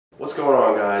What's going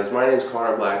on, guys? My name is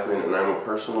Connor Blackman and I'm a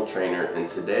personal trainer, and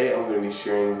today I'm going to be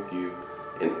sharing with you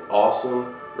an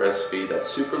awesome recipe that's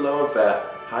super low in fat,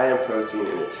 high in protein,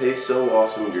 and it tastes so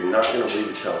awesome you're not going to believe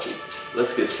it's healthy.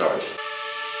 Let's get started.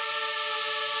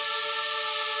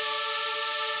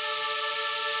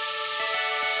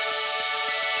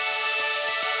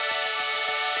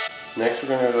 Next, we're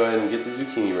going to go ahead and get the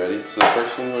zucchini ready. So the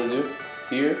first thing we're going to do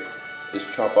here is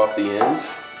chop off the ends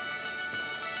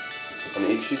on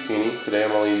each zucchini. Today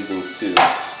I'm only using 2. And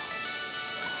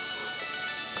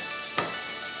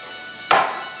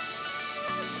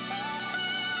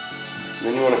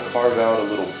then you want to carve out a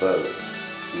little boat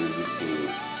in the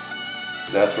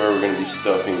zucchini. That's where we're going to be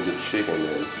stuffing the chicken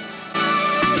in.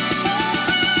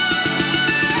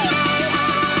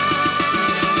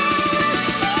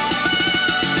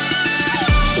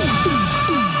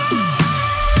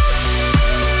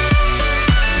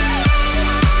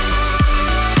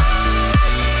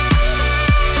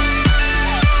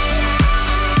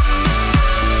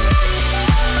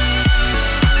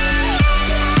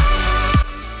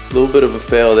 A little bit of a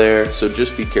fail there, so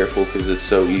just be careful because it's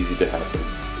so easy to happen.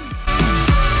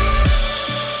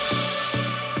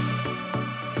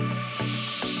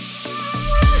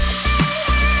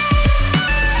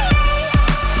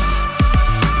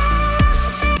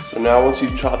 So now once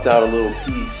you've chopped out a little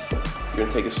piece, you're going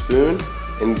to take a spoon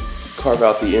and carve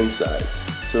out the insides.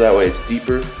 So that way it's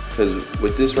deeper, because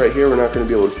with this right here we're not going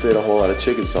to be able to fit a whole lot of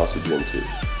chicken sausage into it.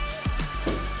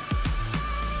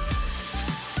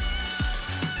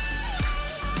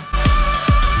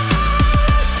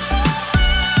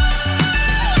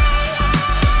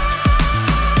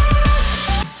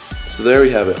 So there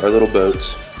we have it, our little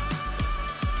boats.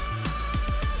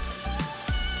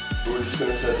 We're just going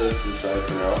to set those to the side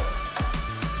for now.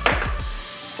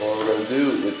 What we're going to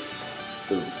do with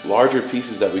the larger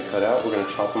pieces that we cut out, we're going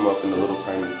to chop them up into little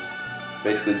tiny,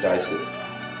 basically dice it,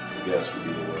 I guess would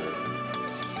be the word.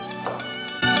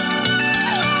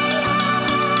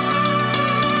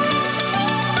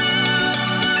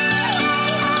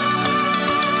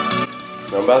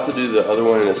 Now I'm about to do the other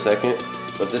one in a second,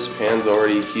 but this pan's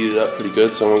already heated up pretty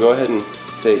good, so I'm going to go ahead and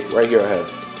take, right here I have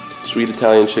sweet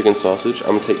Italian chicken sausage.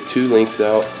 I'm going to take 2 links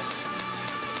out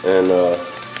and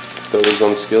throw those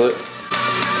on the skillet.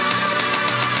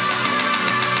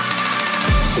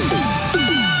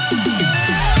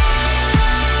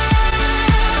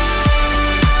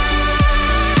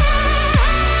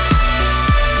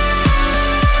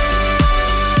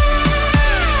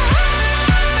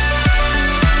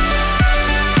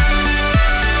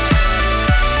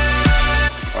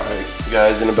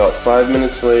 Guys, and about 5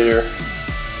 minutes later,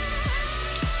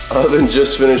 oven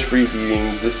just finished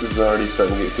preheating. This is already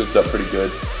starting to get cooked up pretty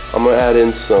good. I'm going to add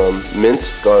in some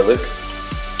minced garlic,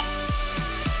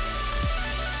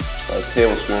 a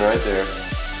tablespoon right there,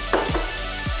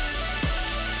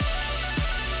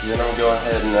 and then I'll go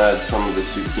ahead and add some of the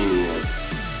zucchini in.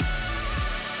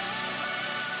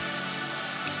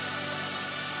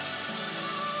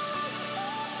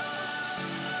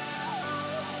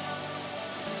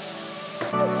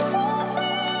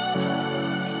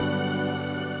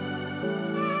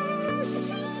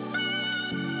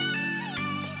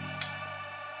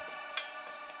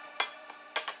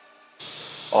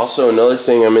 Also, another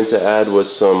thing I meant to add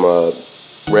was some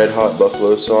red hot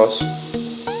buffalo sauce.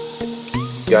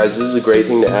 Guys, this is a great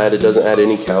thing to add. It doesn't add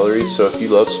any calories, so if you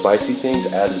love spicy things,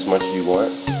 add as much as you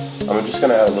want. I'm just going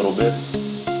to add a little bit.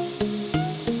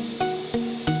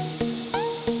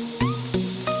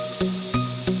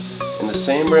 And the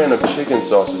same brand of chicken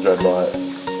sausage I bought,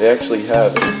 they actually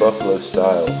have a buffalo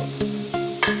style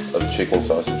of chicken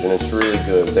sausage, and it's really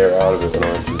good. They're out of it when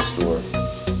I went to the store.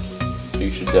 So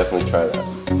you should definitely try that.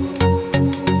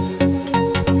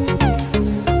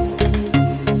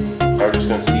 Now we're just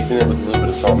going to season it with a little bit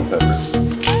of salt and pepper.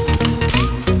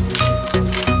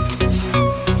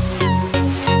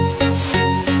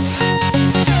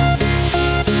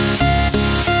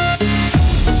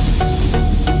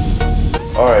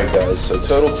 Alright guys, so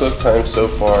total cook time so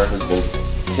far has been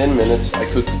 10 minutes. I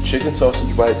cooked the chicken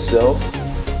sausage by itself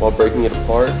while breaking it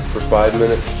apart for 5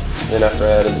 minutes. Then after I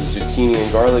added the zucchini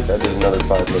and garlic, I did another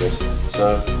 5 minutes.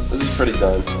 So this is pretty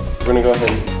done. We're going to go ahead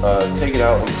and take it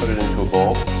out and put it into a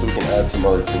bowl so we can add some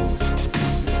other things.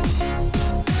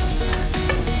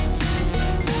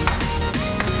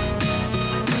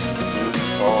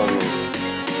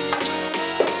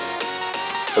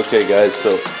 Okay guys,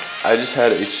 so I just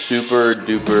had a super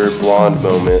duper blonde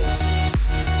moment,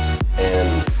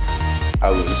 and I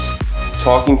was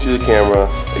talking to the camera,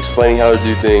 explaining how to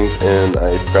do things, and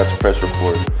I forgot to press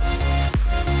record.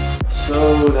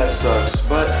 So that sucks,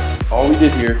 but all we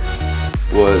did here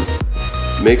was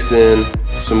mix in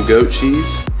some goat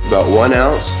cheese, about 1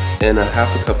 ounce, and a half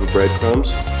a cup of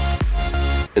breadcrumbs.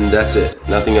 And that's it.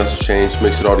 Nothing else has changed.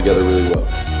 Mix it all together really well.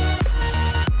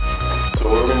 So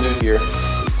what we're going to do here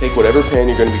is take whatever pan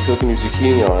you're going to be cooking your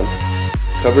zucchini on,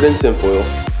 cover it in tinfoil,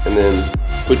 and then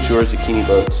put your zucchini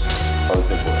boats on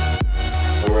tinfoil.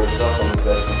 And we're going to stuff them as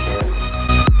best we can.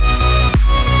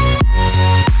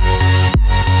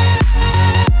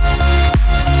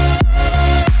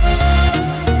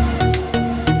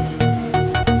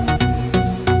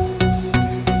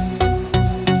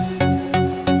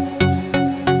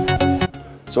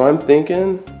 So I'm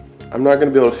thinking I'm not going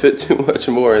to be able to fit too much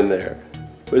more in there,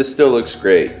 but it still looks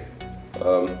great.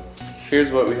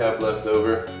 Here's what we have left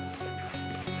over.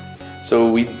 So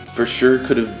we for sure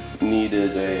could have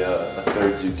needed a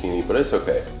third zucchini, but it's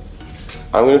okay.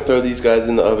 I'm going to throw these guys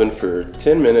in the oven for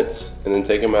 10 minutes and then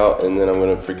take them out, and then I'm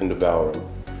going to freaking devour them.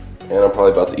 And I'm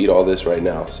probably about to eat all this right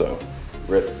now, so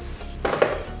rip.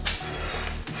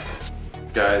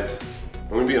 Guys, I'm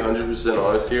going to be 100%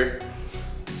 honest here.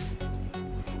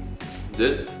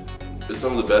 This is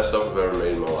some of the best stuff I've ever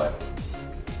made in my life.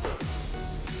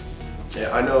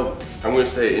 Yeah, I know I'm gonna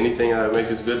say anything I make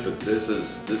is good, but this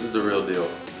is the real deal.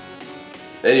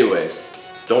 Anyways,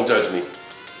 don't judge me.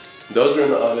 Those are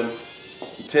in the oven.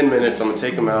 10 minutes, I'm gonna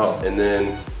take them out, and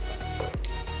then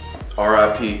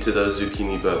RIP to those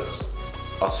zucchini boats.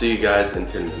 I'll see you guys in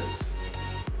 10 minutes.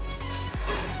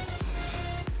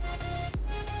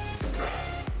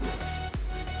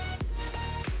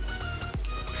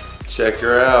 Check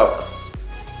her out.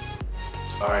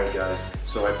 Alright guys,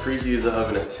 so I preheated the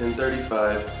oven at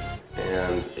 1035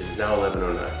 and it is now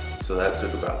 11:09. So that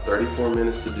took about 34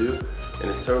 minutes to do, and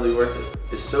it's totally worth it.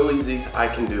 It's so easy, I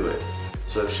can do it.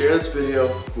 So share this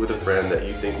video with a friend that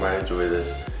you think might enjoy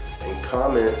this, and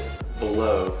comment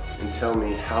below and tell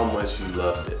me how much you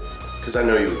loved it, because I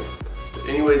know you will. But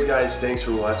anyways guys, thanks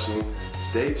for watching.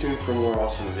 Stay tuned for more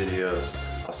awesome videos.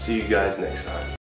 I'll see you guys next time.